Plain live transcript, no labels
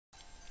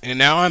And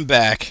now I'm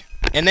back.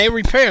 And they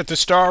repaired the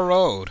Star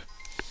Road.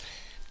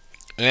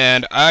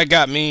 And I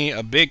got me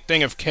a big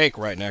thing of cake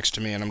right next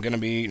to me, and I'm gonna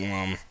be eating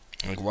one,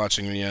 like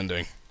watching the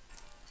ending.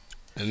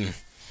 And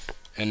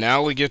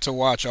now we get to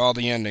watch all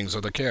the endings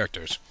of the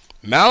characters.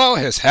 Mallow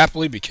has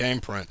happily became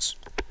Prince.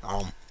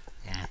 Um,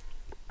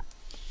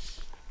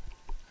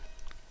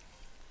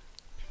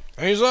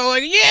 and he's all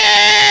like,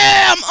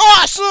 "Yeah, I'm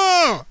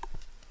awesome."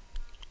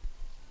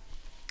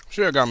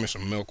 Should have got me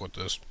some milk with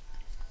this.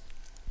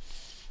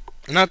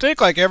 And I think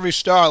like every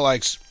star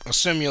like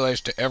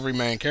assimilates to every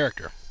main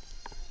character.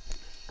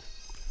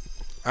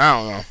 I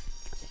don't know.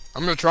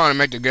 I'm just trying to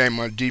make the game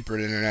much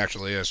deeper than it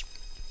actually is.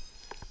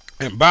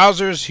 And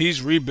Bowser's,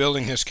 he's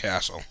rebuilding his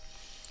castle.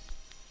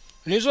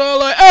 And he's all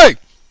like, "Hey,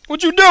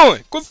 what you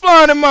doing? Quit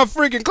flying in my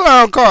freaking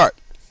clown cart."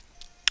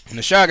 And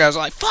the Shy Guy's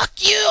like, "Fuck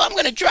you, I'm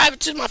gonna drive it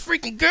to my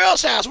freaking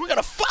girl's house. We're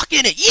gonna fuck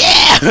in it,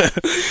 yeah!"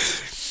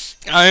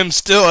 I am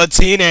still a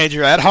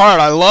teenager at heart.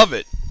 I love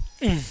it.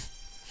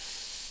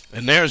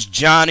 And there's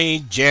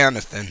Johnny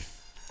Jonathan.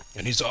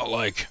 And he's all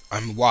like,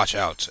 "I'm watch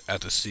out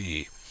at the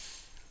sea."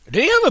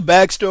 Did he have a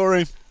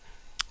backstory?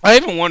 I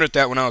even wondered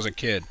that when I was a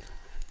kid.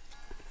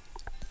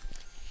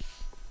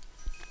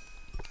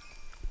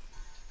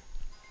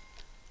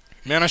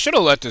 Man, I should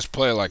have let this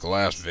play like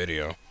last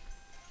video.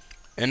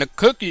 And the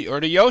Cookie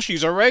or the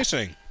Yoshis are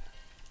racing.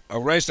 A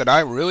race that I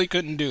really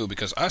couldn't do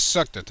because I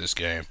sucked at this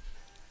game.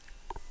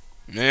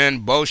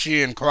 Then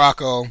Boshi and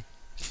Krako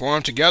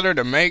form together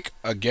to make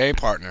a gay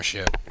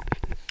partnership.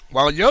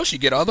 While Yoshi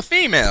get all the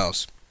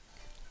females.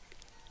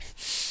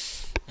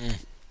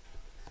 This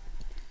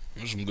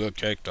is some good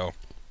cake though.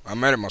 I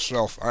made it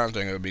myself. I don't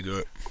think it would be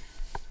good.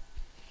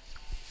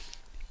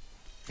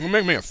 It'll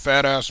make me a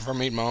fat ass if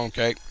I'm eating my own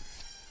cake.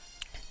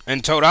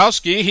 And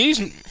Toadowski,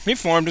 he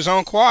formed his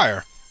own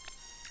choir.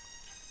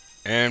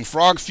 And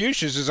Frog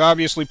Fuchsias is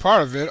obviously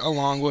part of it,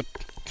 along with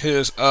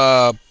his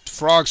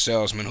frog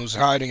salesman who's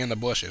hiding in the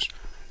bushes.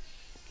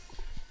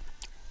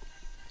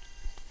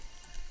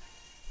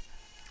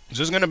 Is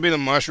this gonna be the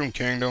Mushroom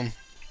Kingdom?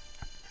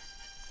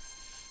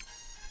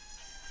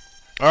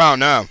 Oh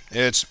no,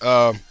 it's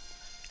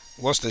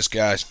what's this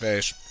guy's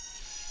face?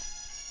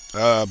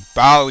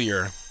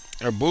 Bowyer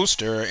or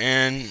Booster,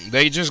 and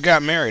they just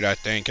got married, I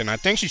think, and I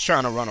think she's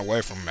trying to run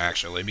away from him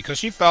actually because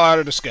she fell out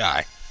of the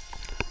sky.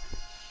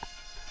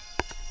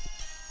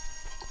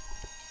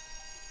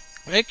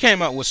 They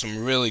came up with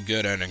some really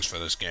good endings for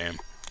this game.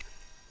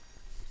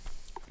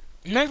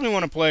 It makes me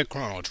want to play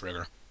Chrono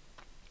Trigger.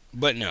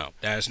 But no,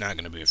 that's not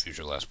going to be a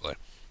future Let's Play.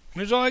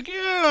 He's like,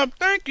 "Yeah,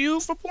 thank you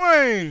for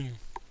playing."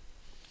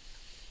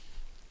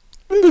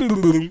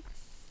 Bling!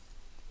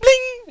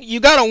 You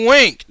got a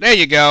wink. There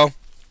you go.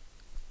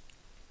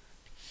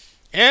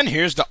 And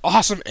here's the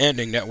awesome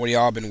ending that we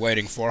all been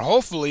waiting for.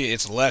 Hopefully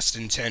it's less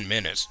than 10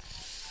 minutes.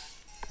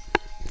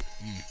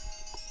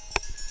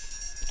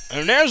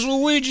 And there's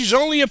Luigi's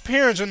only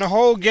appearance in the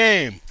whole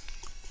game.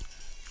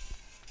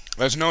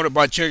 As noted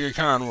by Chiggy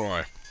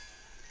Conroy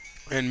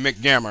and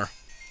Mick Gammer.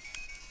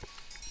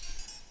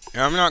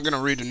 And I'm not going to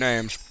read the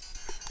names.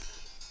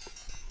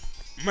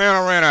 Man,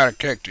 I ran out of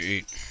cake to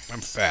eat.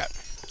 I'm fat.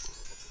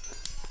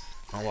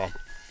 Oh well.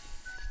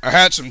 I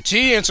had some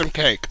tea and some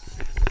cake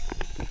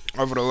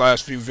over the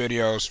last few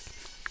videos.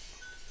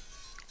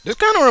 This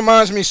kind of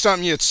reminds me of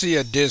something you'd see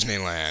at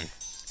Disneyland.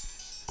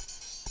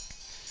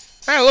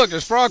 Hey, look,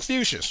 there's Frog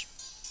Fuchsias.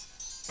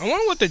 I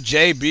wonder what the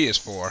JB is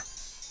for.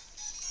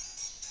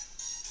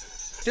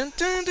 Dun,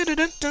 dun, dun, dun,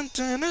 dun,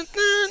 dun, dun,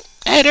 dun.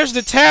 Hey, there's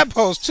the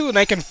tadpoles too, and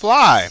they can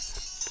fly.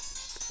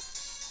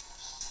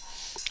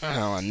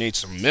 Oh, I need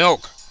some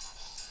milk.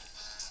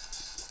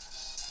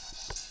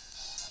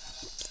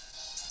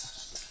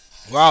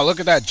 Wow, look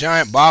at that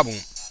giant bobble.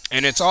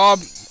 And it's all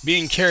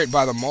being carried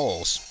by the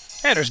moles.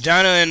 Hey, there's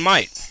Dinah and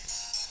Mite.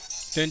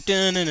 Dun,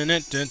 dun, dun, dun,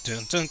 dun,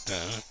 dun, dun,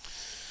 dun.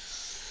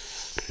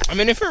 I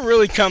mean, if it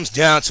really comes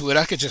down to it,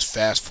 I could just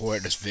fast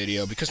forward this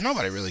video because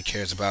nobody really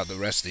cares about the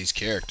rest of these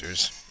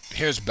characters.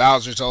 Here's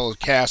Bowser's old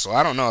castle.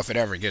 I don't know if it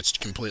ever gets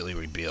completely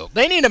rebuilt.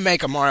 They need to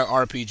make a Mario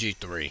RPG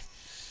 3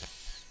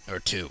 or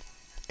 2.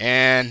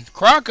 And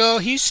Krako,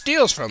 he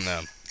steals from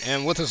them,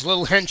 and with his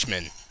little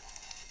henchman.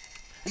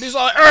 And he's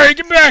like, "Hey,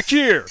 get back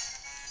here!"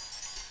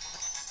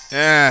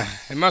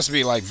 It must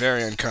be like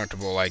very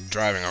uncomfortable, like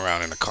driving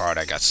around in a car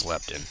that got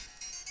slept in.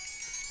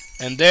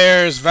 And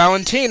there's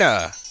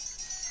Valentina.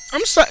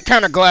 I'm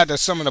kind of glad that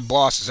some of the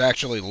bosses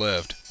actually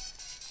lived.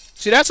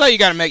 See, that's how you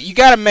gotta make. You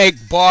gotta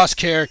make boss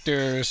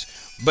characters,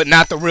 but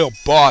not the real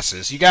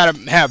bosses. You gotta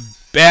have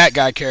bad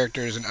guy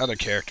characters and other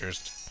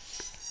characters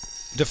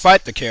to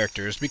fight the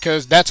characters,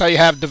 because that's how you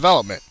have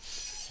development.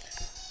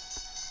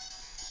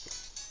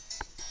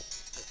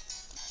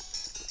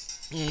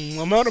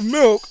 I'm out of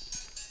milk.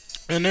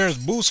 And there's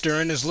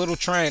Booster in his little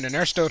train, and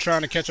they're still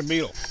trying to catch a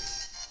beetle.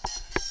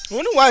 I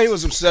wonder why he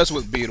was obsessed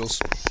with beetles.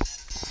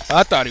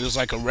 I thought he was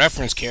like a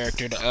reference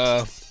character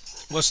to,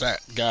 what's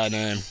that guy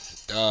name?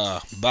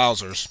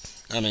 Bowser's.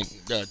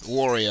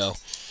 Wario.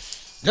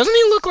 Doesn't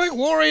he look like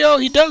Wario?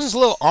 He does his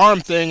little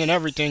arm thing and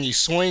everything. He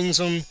swings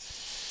them.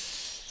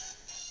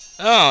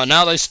 Oh,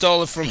 now they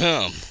stole it from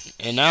him.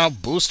 And now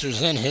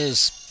Booster's in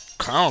his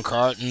clown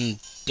cart and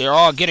they're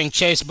all getting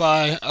chased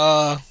by,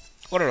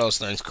 what are those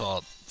things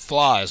called?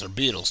 Flies or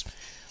beetles.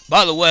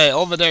 By the way,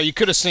 over there you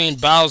could have seen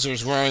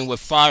Bowser's running with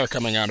fire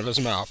coming out of his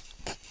mouth.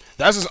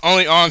 That's his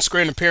only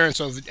on-screen appearance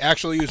of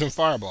actually using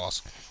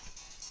fireballs.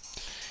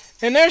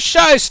 And there's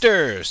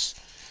Shysters!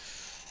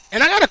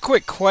 And I got a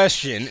quick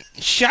question.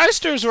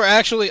 Shysters were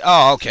actually...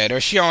 Oh, okay,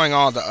 they're showing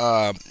all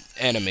the,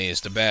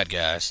 enemies, the bad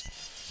guys.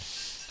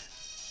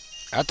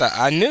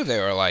 I knew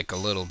they were, like, a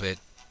little bit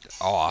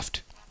off.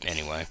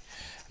 Anyway.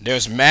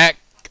 There's Mac,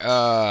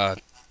 Boyer,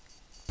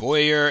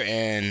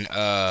 and,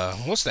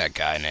 what's that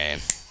guy name?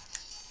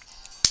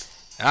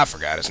 I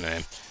forgot his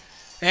name.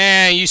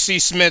 And you see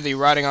Smithy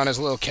riding on his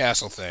little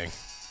castle thing.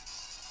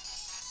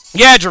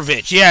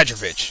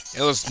 Yadrovich.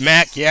 It was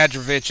Mac,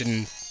 Yadrovich,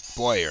 and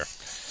Boyer.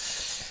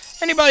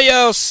 Anybody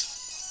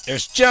else?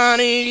 There's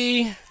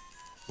Johnny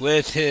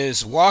with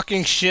his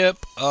walking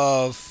ship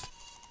of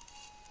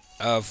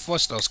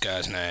what's those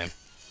guys' name?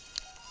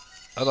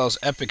 Of those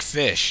epic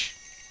fish.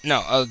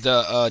 No, of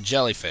the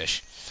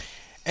jellyfish.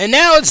 And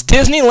now it's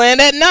Disneyland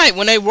at night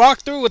when they walk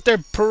through with their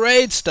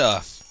parade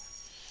stuff.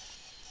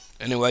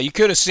 Anyway, you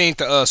could have seen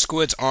the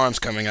squid's arms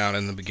coming out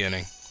in the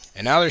beginning.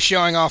 And now they're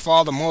showing off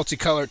all the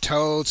multicolored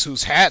toads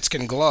whose hats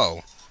can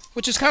glow.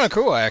 Which is kind of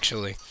cool,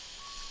 actually.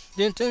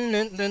 I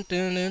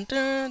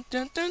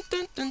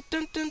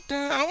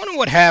wonder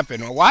what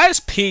happened. Why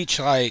is Peach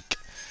like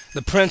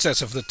the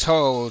princess of the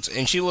toads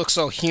and she looks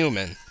so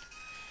human?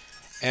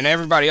 And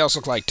everybody else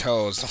look like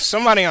toads.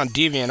 Somebody on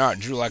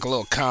DeviantArt drew like a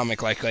little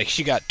comic like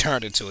she got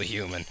turned into a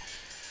human.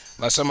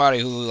 Like somebody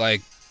who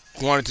like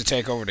wanted to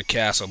take over the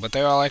castle. But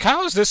they were like,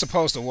 how is this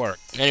supposed to work?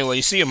 Anyway,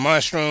 you see a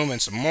mushroom and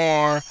some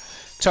more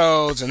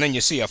toads and then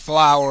you see a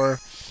flower.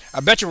 I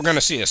bet you we're going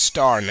to see a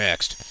star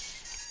next.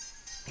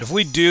 If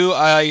we do,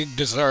 I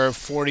deserve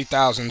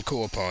 40,000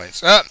 cool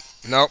points.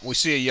 Nope, we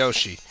see a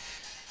Yoshi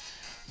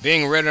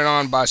being ridden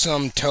on by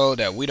some toad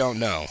that we don't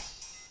know.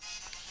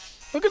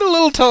 Look at the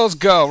little toads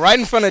go right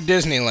in front of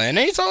Disneyland. And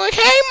he's all like,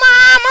 hey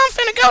mom, I'm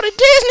finna go to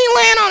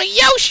Disneyland on a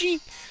Yoshi.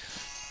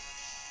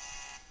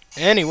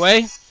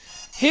 Anyway,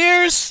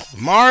 here's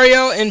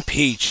Mario and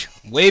Peach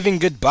waving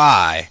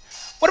goodbye.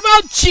 What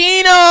about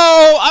Gino?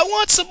 I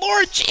want some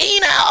more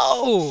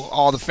Gino,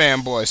 all the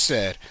fanboys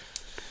said.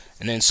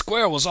 And then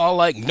Square was all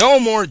like, no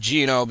more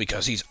Gino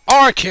because he's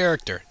our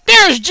character.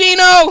 There's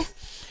Gino!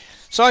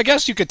 So I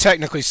guess you could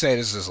technically say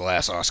this is his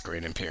last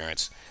off-screen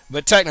appearance.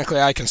 But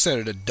technically I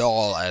consider the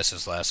doll as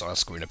his last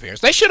off-screen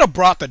appearance. They should have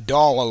brought the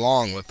doll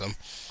along with them.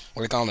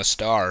 Like on the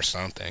star or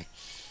something.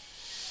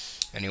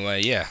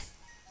 Anyway, yeah.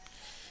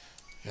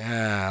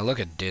 Look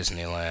at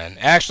Disneyland.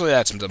 Actually,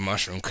 that's the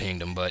Mushroom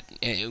Kingdom, but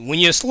when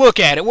you just look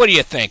at it, what do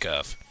you think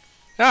of?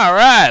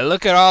 Alright,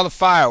 look at all the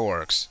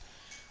fireworks.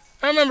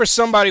 I remember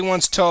somebody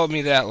once told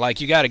me that,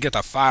 like, you gotta get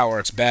the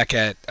fireworks back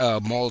at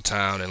Mole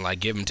Town and, like,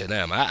 give them to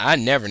them. I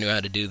never knew how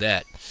to do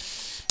that.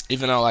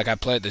 Even though, like, I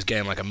played this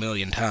game, like,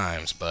 1,000,000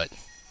 times, but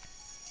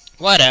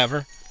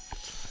whatever.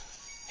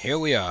 Here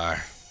we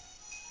are.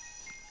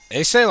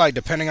 They say, like,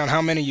 depending on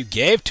how many you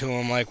gave to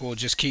them, like, we'll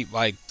just keep,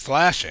 like,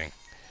 flashing.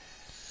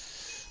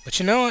 But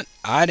you know what?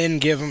 I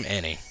didn't give them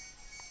any.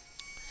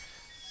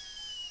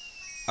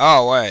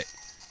 Oh, wait.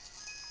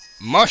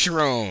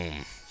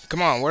 Mushroom.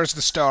 Come on, where's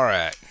the star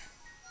at?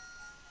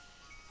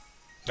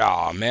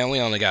 Aw, man, we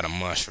only got a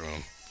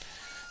mushroom.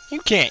 You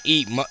can't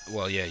eat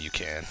well, yeah, you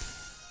can.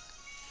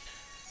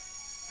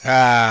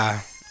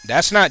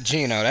 That's not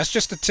Gino. That's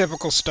just a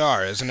typical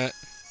star, isn't it?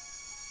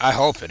 I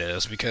hope it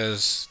is,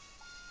 because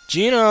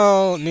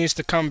Gino needs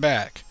to come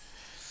back.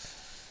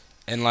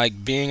 And,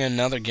 like, being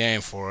another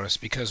game for us,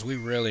 because we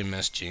really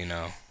miss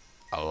Gino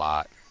a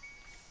lot.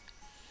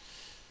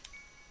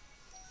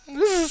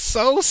 This is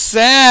so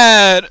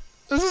sad.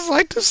 This is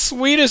like the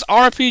sweetest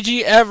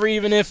RPG ever,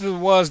 even if it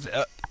was...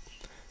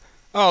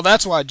 oh,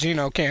 that's why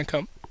Gino can't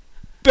come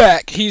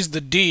back. He's the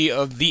D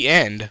of the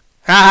end.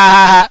 Ha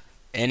ha ha.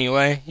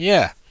 Anyway,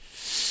 yeah.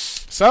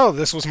 So,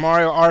 this was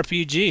Mario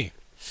RPG.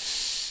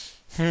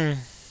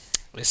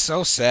 It's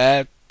so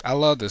sad. I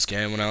loved this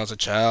game when I was a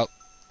child.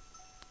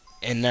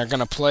 And they're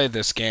gonna play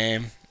this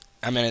game.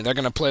 I mean, they're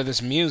gonna play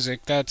this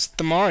music. That's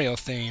the Mario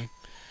theme.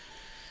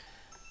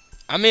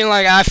 I mean,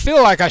 like, I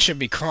feel like I should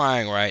be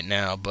crying right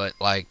now, but,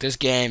 like, this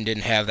game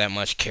didn't have that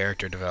much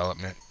character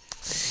development.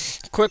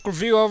 Quick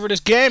review over this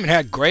game. It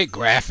had great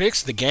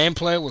graphics. The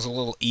gameplay was a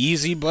little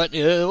easy, but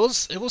it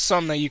was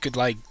something that you could,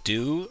 like,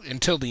 do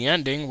until the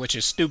ending, which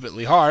is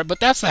stupidly hard, but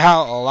that's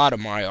how a lot of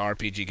Mario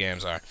RPG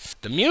games are.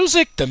 The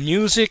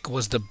music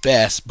was the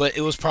best, but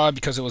it was probably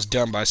because it was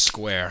done by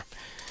Square.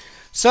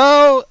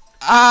 So,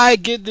 I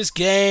give this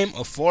game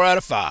a 4 out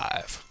of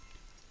 5.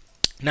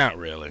 Not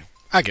really.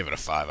 I give it a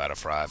 5 out of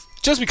 5.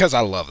 Just because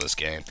I love this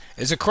game.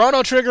 Is it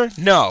Chrono Trigger?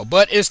 No,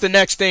 but it's the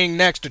next thing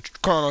next to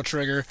Chrono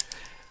Trigger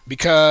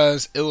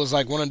because it was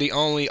like one of the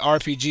only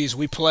RPGs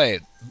we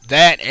played.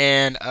 That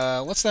and,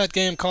 what's that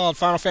game called?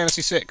 Final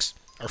Fantasy 6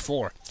 or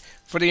 4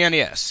 for the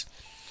NES.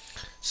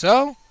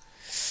 So,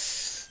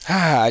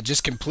 I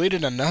just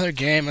completed another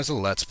game as a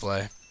Let's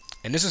Play.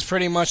 And this is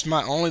pretty much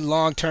my only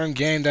long-term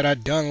game that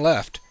I've done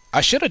left.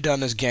 I should have done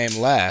this game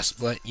last,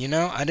 but, you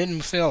know, I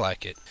didn't feel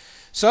like it.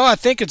 So I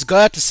think it's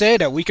glad to say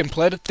that we can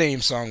play the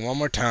theme song one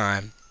more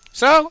time.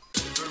 So,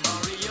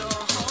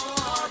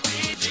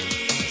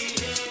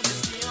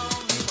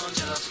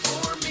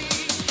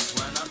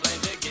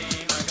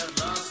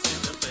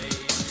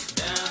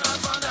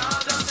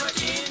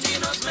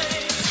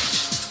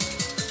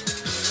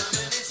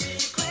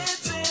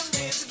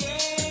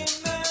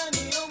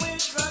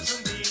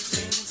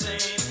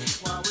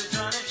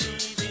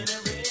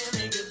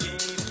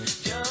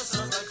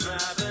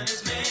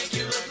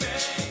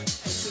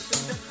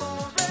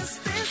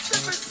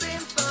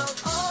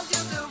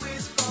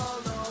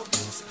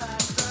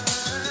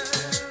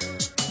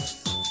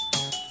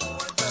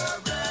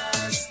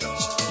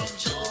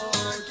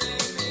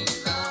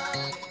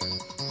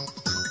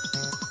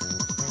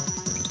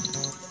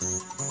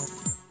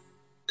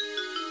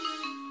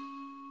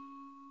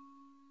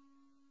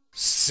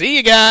 see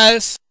you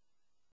guys!